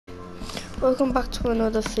Welcome back to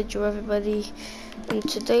another video, everybody. And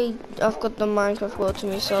today I've got the Minecraft world to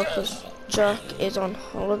myself because Jack is on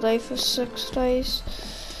holiday for 6 days.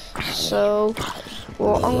 So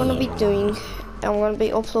what I'm gonna be doing, I'm gonna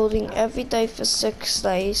be uploading every day for 6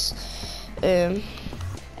 days. Pulling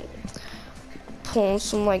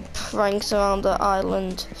some like pranks around the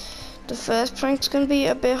island. The first prank's gonna be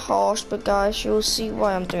a bit harsh, but guys, you'll see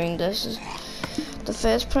why I'm doing this. The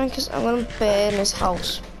first prank is I'm gonna burn his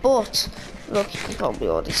house, but look, you can probably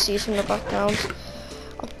already see from the background.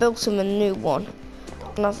 I've built him a new one,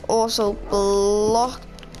 and I've also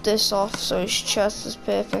blocked this off so his chest is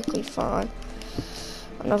perfectly fine.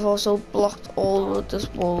 And I've also blocked all of this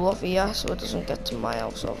wall off here so it doesn't get to my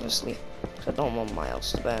house, obviously, because I don't want my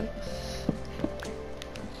house to burn.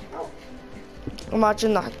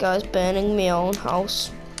 Imagine that, guys, burning my own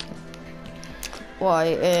house.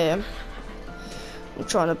 Why, I'm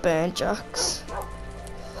trying to burn Jack's.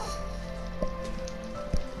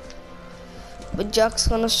 But Jack's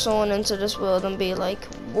gonna spawn into this world and be like,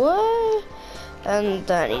 what? And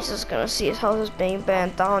then he's just gonna see his house is being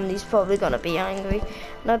burnt down. He's probably gonna be angry.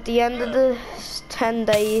 And at the end of the 10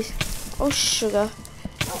 days, oh sugar.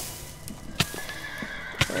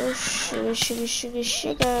 Oh sugar, sugar, sugar,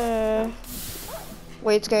 sugar.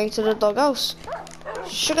 Wait, it's going to the doghouse.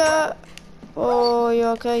 Sugar! Oh, you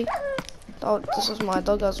okay? Oh, this was my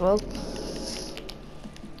dog as well.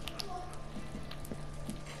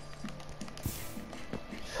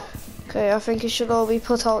 Okay, I think it should all be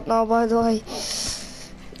put out now, by the way.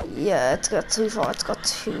 Yeah, it's got too far, it's got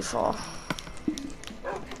too far.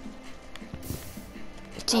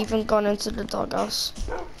 It's even gone into the doghouse.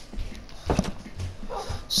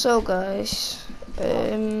 So guys,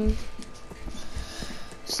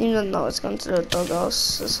 seems that now it's gone to the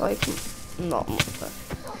doghouse. It's like not much.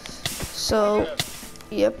 So,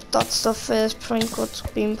 yep, that's the first prank what's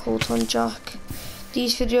been pulled on Jack.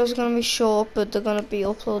 These videos are going to be short, but they're going to be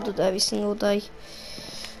uploaded every single day.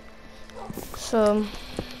 So,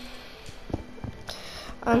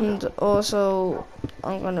 and also,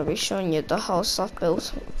 I'm going to be showing you the house I've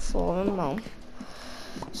built for him now.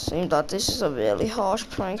 Seems that this is a really harsh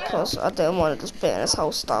prank because I didn't want to just burn his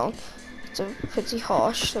house down. It's pretty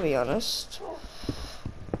harsh, to be honest.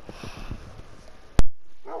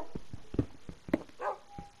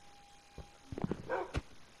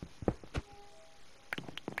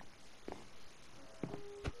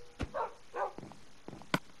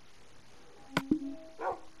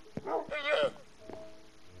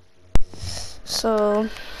 So,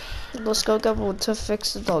 let's go get wood to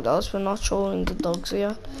fix the doghouse. We're not trolling the dogs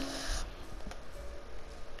here.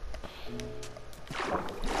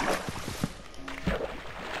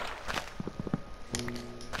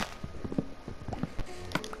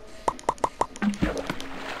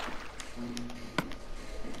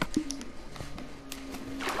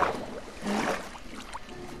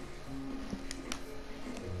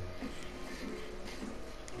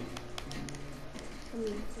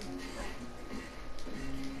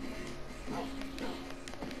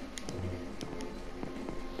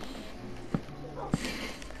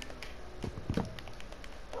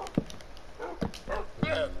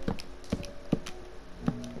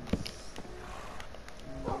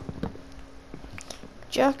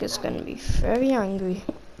 Jack is going to be very angry.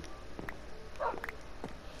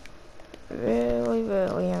 Really,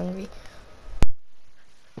 really angry.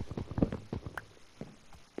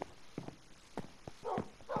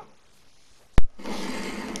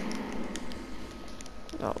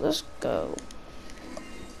 Now let's go.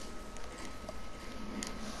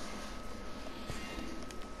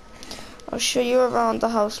 I'll show you around the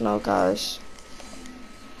house now, guys.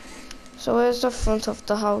 So here's the front of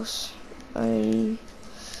the house.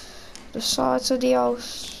 The sides of the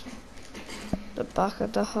house, the back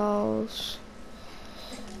of the house,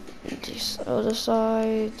 and this other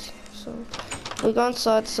side. So we go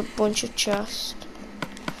inside, there's a bunch of chests.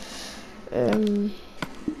 We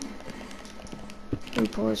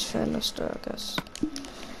put his furnace there, I guess.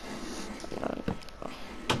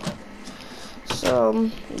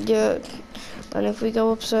 So yeah, and if we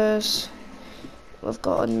go upstairs, we've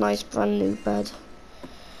got a nice brand new bed.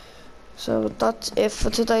 So that's it for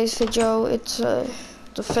today's video. It's the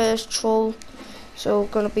first troll, so we're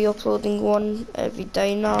gonna be uploading one every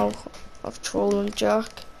day now of trolling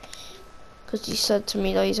Jack, because he said to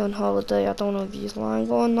me that he's on holiday. I don't know if he's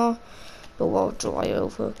lying or not, but we'll dry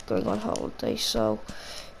over going on holiday. So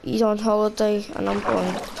he's on holiday and I'm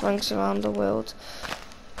going pranks around the world.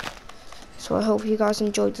 So I hope you guys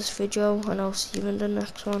enjoyed this video, and I'll see you in the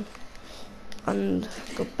next one, and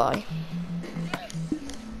goodbye.